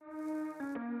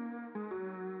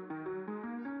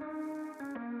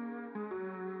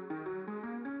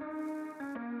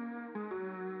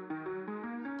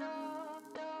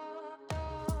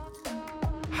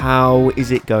How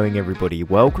is it going, everybody?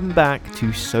 Welcome back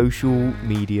to Social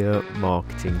Media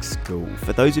Marketing School.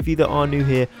 For those of you that are new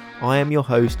here, I am your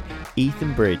host,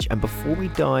 Ethan Bridge, and before we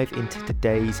dive into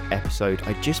today's episode,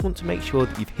 I just want to make sure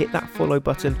that you've hit that follow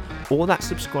button or that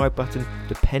subscribe button,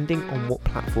 depending on what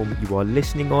platform you are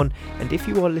listening on. And if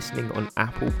you are listening on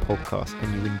Apple Podcasts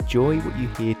and you enjoy what you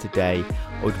hear today,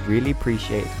 I would really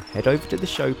appreciate it if you head over to the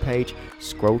show page,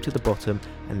 scroll to the bottom,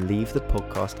 and leave the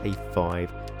podcast a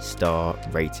 5-star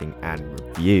rating and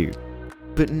review.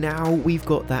 But now we've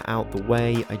got that out the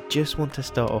way, I just want to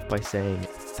start off by saying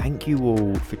thank you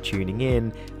all for tuning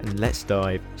in, and let's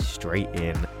dive straight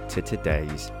in to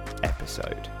today's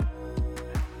episode.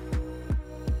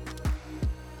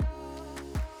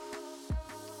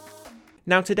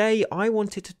 Now today I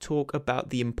wanted to talk about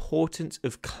the importance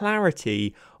of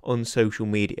clarity on social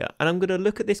media, and I'm going to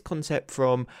look at this concept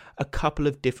from a couple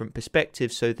of different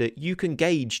perspectives so that you can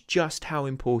gauge just how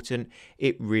important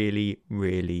it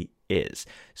really is.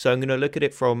 So I'm going to look at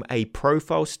it from a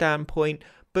profile standpoint,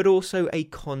 but also a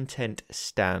content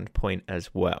standpoint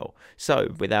as well.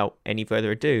 So without any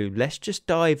further ado, let's just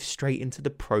dive straight into the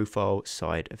profile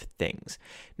side of things.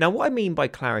 Now what I mean by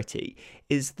clarity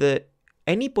is that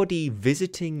anybody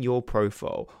visiting your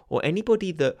profile or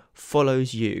anybody that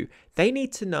follows you, they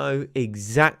need to know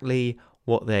exactly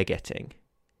what they're getting.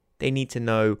 They need to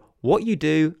know what you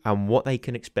do and what they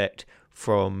can expect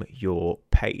from your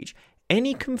page.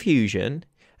 Any confusion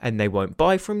and they won't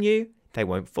buy from you, they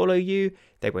won't follow you,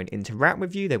 they won't interact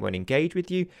with you, they won't engage with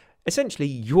you. Essentially,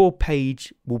 your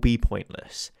page will be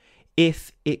pointless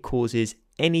if it causes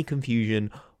any confusion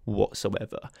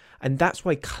whatsoever. And that's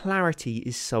why clarity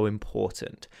is so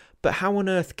important. But how on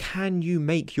earth can you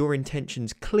make your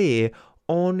intentions clear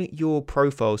on your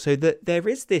profile so that there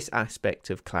is this aspect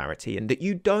of clarity and that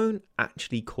you don't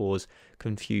actually cause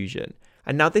confusion?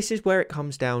 And now this is where it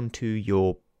comes down to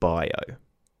your bio.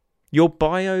 Your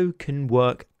bio can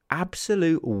work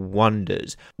absolute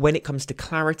wonders when it comes to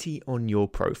clarity on your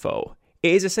profile.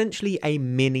 It is essentially a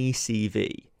mini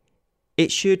CV.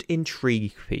 It should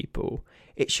intrigue people.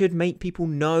 It should make people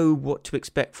know what to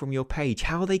expect from your page,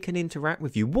 how they can interact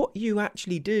with you, what you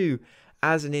actually do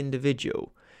as an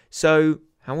individual. So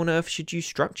how on earth should you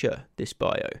structure this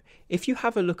bio? If you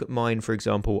have a look at mine, for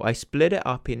example, I split it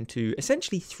up into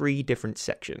essentially 3 different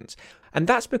sections. And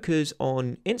that's because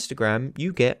on Instagram,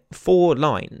 you get 4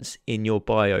 lines in your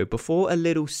bio before a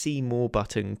little see more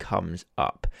button comes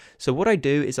up. So what I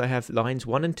do is I have lines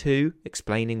 1 and 2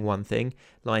 explaining one thing,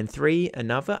 line 3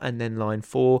 another, and then line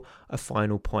 4 a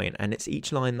final point. And it's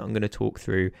each line that I'm going to talk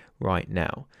through right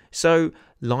now. So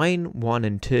line 1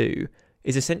 and 2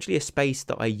 is essentially a space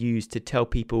that I use to tell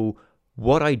people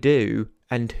what I do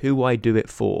and who I do it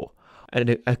for.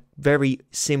 And a very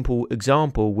simple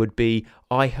example would be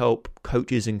I help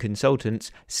coaches and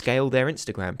consultants scale their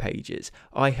Instagram pages.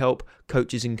 I help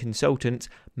coaches and consultants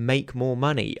make more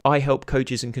money. I help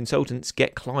coaches and consultants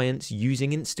get clients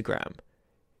using Instagram.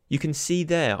 You can see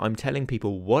there I'm telling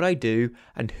people what I do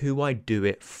and who I do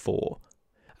it for.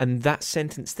 And that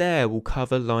sentence there will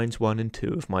cover lines 1 and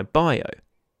 2 of my bio.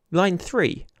 Line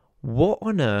 3, what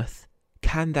on earth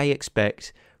can they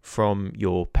expect from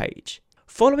your page?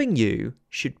 Following you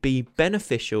should be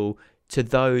beneficial to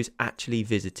those actually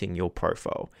visiting your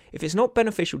profile. If it's not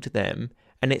beneficial to them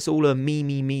and it's all a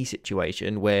me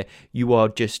situation where you are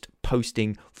just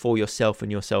posting for yourself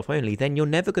and yourself only, then you're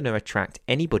never going to attract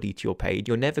anybody to your page.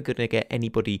 You're never going to get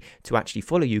anybody to actually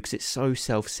follow you because it's so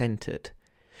self-centered.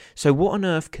 So what on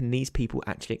earth can these people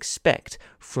actually expect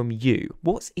from you?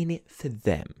 What's in it for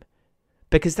them?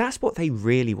 Because that's what they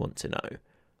really want to know.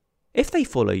 If they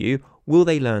follow you, will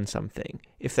they learn something?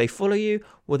 If they follow you,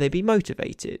 will they be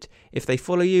motivated? If they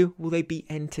follow you, will they be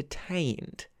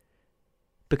entertained?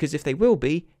 Because if they will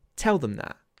be, tell them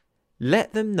that.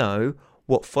 Let them know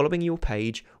what following your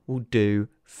page will do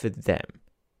for them.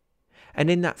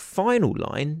 And in that final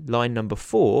line, line number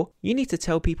 4, you need to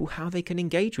tell people how they can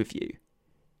engage with you.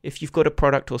 If you've got a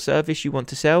product or service you want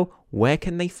to sell, where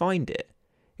can they find it?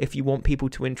 If you want people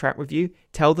to interact with you,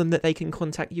 tell them that they can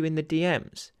contact you in the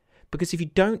DMs. Because if you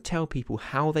don't tell people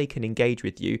how they can engage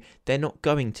with you, they're not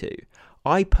going to.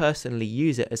 I personally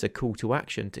use it as a call to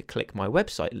action to click my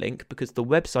website link because the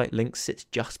website link sits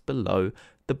just below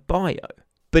the bio.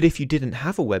 But if you didn't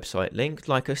have a website link,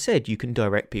 like I said, you can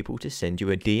direct people to send you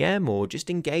a DM or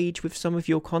just engage with some of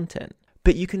your content.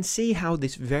 But you can see how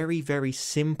this very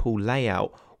simple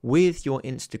layout with your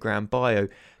Instagram bio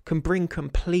can bring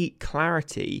complete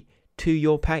clarity to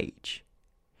your page.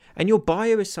 And your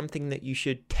bio is something that you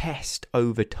should test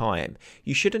over time.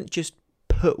 You shouldn't just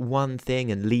put one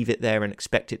thing and leave it there and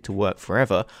expect it to work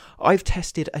forever. I've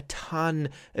tested a ton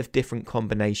of different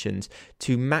combinations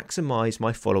to maximize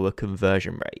my follower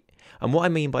conversion rate. And what I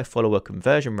mean by follower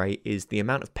conversion rate is the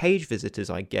amount of page visitors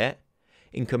I get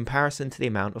in comparison to the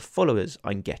amount of followers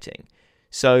I'm getting.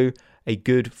 So a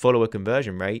good follower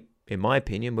conversion rate, in my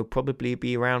opinion, would probably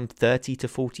be around 30 to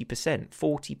 40%.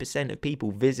 40% of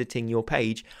people visiting your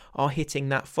page are hitting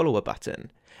that follower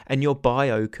button. And your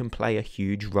bio can play a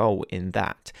huge role in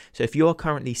that. So if you're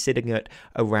currently sitting at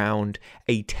around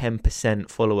a 10%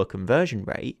 follower conversion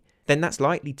rate, then that's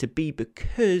likely to be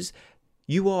because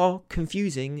you are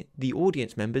confusing the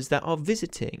audience members that are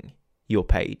visiting your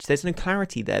page. There's no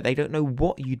clarity there. They don't know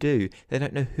what you do. They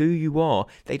don't know who you are.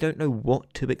 They don't know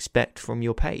what to expect from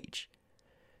your page.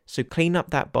 So clean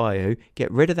up that bio,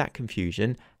 get rid of that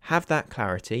confusion, have that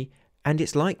clarity, and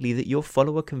it's likely that your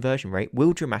follower conversion rate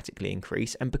will dramatically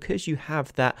increase. And because you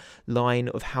have that line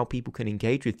of how people can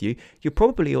engage with you, you're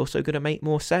probably also going to make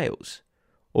more sales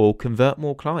or convert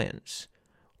more clients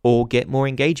or get more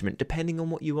engagement, depending on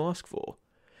what you ask for.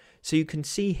 So you can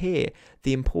see here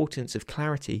the importance of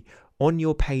clarity on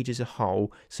your page as a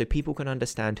whole so people can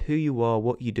understand who you are,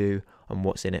 what you do, and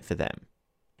what's in it for them.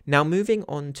 Now, moving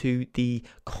on to the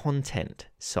content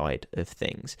side of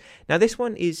things. Now, this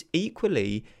one is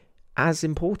equally as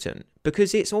important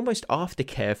because it's almost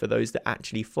aftercare for those that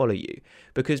actually follow you,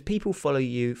 because people follow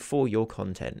you for your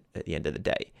content at the end of the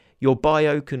day. Your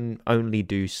bio can only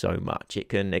do so much. It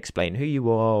can explain who you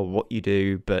are, what you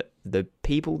do, but the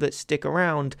people that stick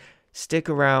around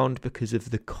because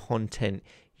of the content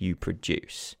you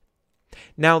produce.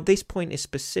 Now, this point is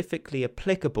specifically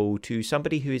applicable to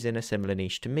somebody who is in a similar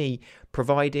niche to me,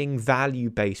 providing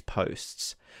value-based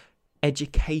posts,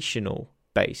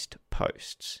 educational-based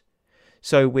posts.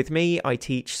 So with me, I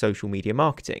teach social media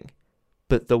marketing,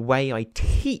 but the way I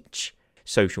teach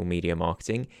social media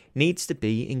marketing needs to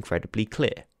be incredibly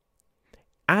clear.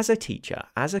 As a teacher,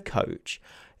 as a coach,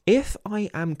 if I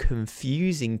am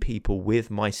confusing people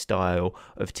with my style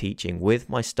of teaching, with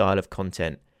my style of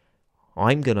content,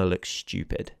 I'm going to look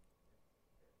stupid.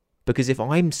 Because if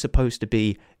I'm supposed to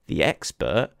be the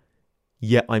expert,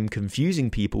 yet I'm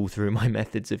confusing people through my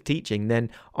methods of teaching,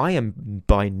 then I am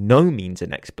by no means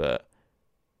an expert.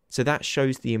 So that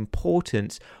shows the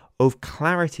importance of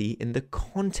clarity in the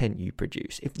content you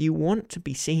produce. If you want to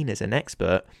be seen as an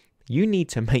expert, you need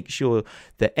to make sure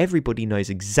that everybody knows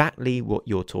exactly what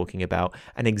you're talking about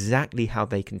and exactly how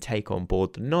they can take on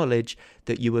board the knowledge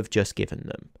that you have just given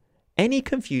them. Any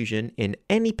confusion in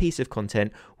any piece of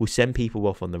content will send people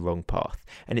off on the wrong path,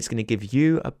 and it's going to give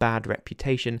you a bad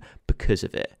reputation because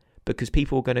of it. Because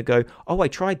people are going to go, oh, I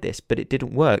tried this, but it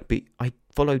didn't work, but I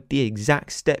followed the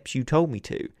exact steps you told me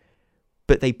to.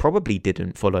 But they probably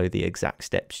didn't follow the exact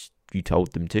steps you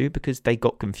told them to because they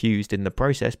got confused in the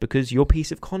process because your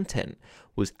piece of content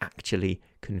was actually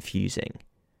confusing.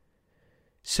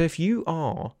 So if you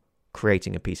are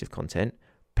creating a piece of content,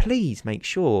 please make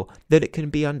sure that it can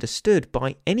be understood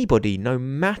by anybody, no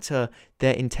matter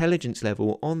their intelligence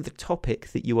level on the topic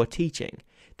that you are teaching.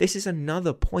 This is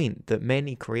another point that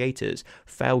many creators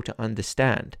fail to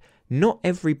understand. Not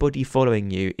everybody following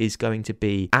you is going to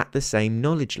be at the same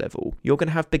knowledge level. You're going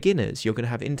to have beginners, you're going to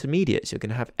have intermediates, you're going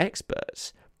to have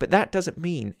experts. But that doesn't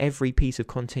mean every piece of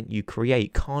content you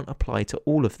create can't apply to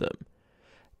all of them.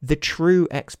 The true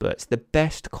experts, the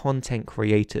best content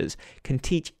creators, can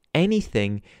teach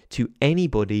anything to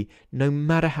anybody, no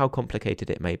matter how complicated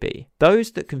it may be.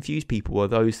 Those that confuse people are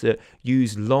those that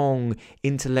use long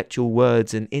intellectual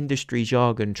words and industry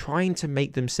jargon, trying to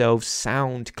make themselves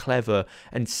sound clever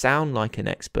and sound like an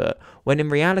expert, when in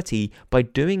reality, by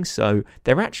doing so,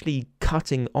 they're actually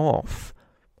cutting off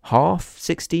half,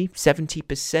 60,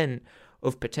 70%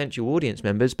 of potential audience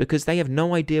members because they have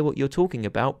no idea what you're talking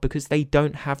about because they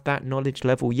don't have that knowledge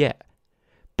level yet.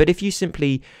 But if you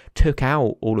simply took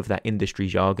out all of that industry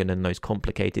jargon and those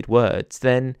complicated words,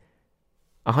 then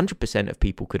 100% of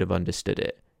people could have understood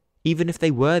it. Even if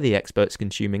they were the experts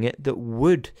consuming it that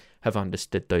would have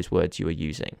understood those words you were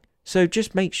using. So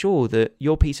just make sure that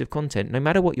your piece of content, no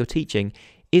matter what you're teaching,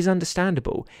 is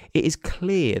understandable. It is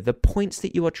clear. The points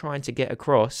that you are trying to get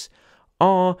across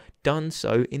are done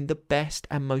so in the best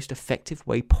and most effective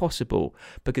way possible,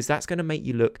 because that's going to make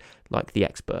you look like the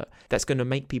expert. That's going to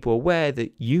make people aware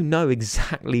that you know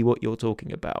exactly what you're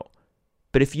talking about.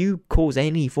 But if you cause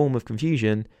any form of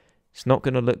confusion, it's not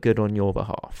going to look good on your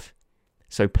behalf.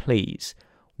 So please,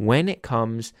 when it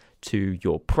comes to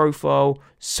your profile,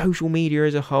 social media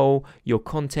as a whole, your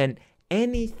content,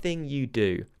 anything you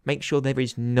do, make sure there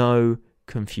is no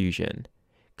confusion.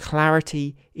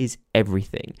 Clarity is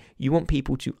everything. You want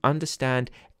people to understand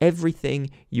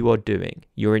everything you are doing,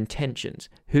 your intentions,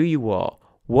 who you are,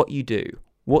 what you do,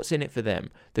 what's in it for them,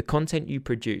 the content you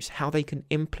produce, how they can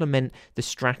implement the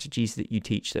strategies that you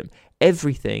teach them.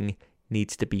 Everything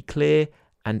needs to be clear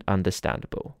and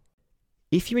understandable.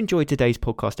 If you enjoyed today's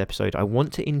podcast episode, I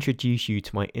want to introduce you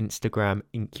to my Instagram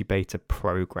Incubator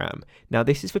program. Now,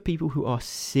 this is for people who are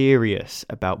serious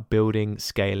about building,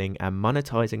 scaling, and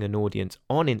monetizing an audience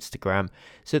on Instagram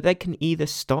so they can either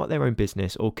start their own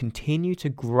business or continue to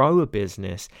grow a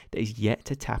business that is yet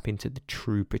to tap into the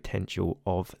true potential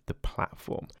of the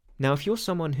platform. Now, if you're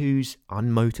someone who's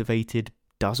unmotivated,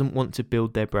 doesn't want to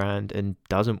build their brand and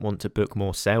doesn't want to book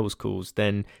more sales calls,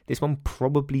 then this one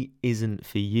probably isn't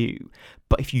for you.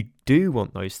 But if you do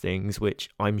want those things, which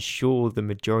I'm sure the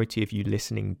majority of you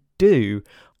listening do,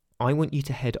 I want you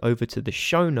to head over to the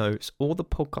show notes or the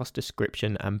podcast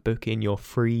description and book in your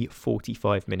free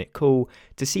 45-minute call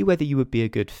to see whether you would be a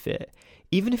good fit.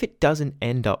 Even if it doesn't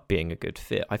end up being a good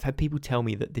fit, I've had people tell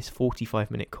me that this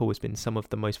 45-minute call has been some of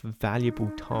the most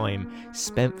valuable time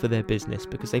spent for their business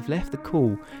because they've left the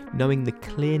call knowing the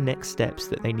clear next steps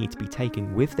that they need to be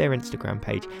taking with their Instagram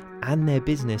page and their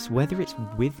business, whether it's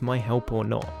with my help or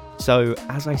not. So,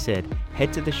 as I said,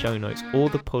 head to the show notes or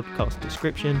the podcast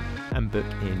description and book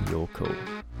in your call.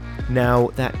 Now,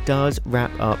 that does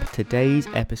wrap up today's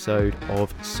episode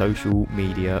of Social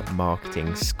Media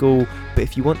Marketing School. But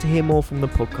if you want to hear more from the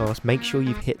podcast, make sure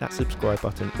you've hit that subscribe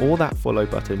button or that follow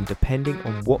button, depending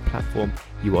on what platform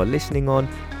you are listening on.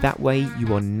 That way,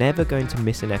 you are never going to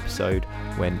miss an episode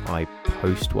when I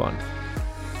post one.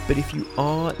 But if you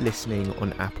are listening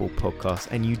on Apple Podcasts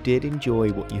and you did enjoy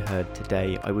what you heard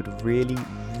today, I would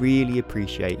really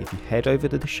appreciate if you head over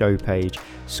to the show page,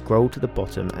 scroll to the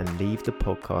bottom and leave the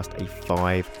podcast a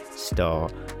 5-star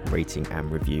rating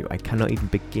and review. I cannot even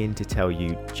begin to tell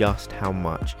you just how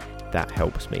much that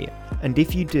helps me. And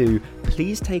if you do,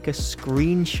 please take a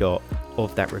screenshot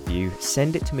of that review,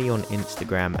 send it to me on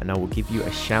Instagram, and I will give you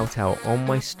a shout out on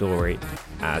my story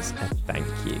as a thank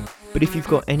you. But if you've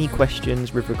got any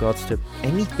questions with regards to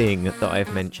anything that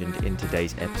I've mentioned in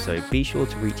today's episode, be sure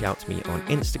to reach out to me on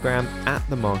Instagram at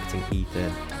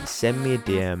 @themarketingethan, send me a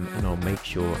DM and I'll make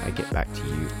sure I get back to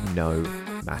you no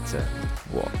matter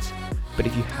what. But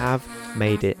if you have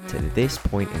made it to this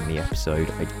point in the episode,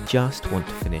 I just want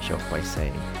to finish off by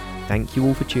saying thank you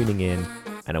all for tuning in,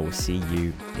 and I will see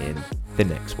you in the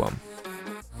next one.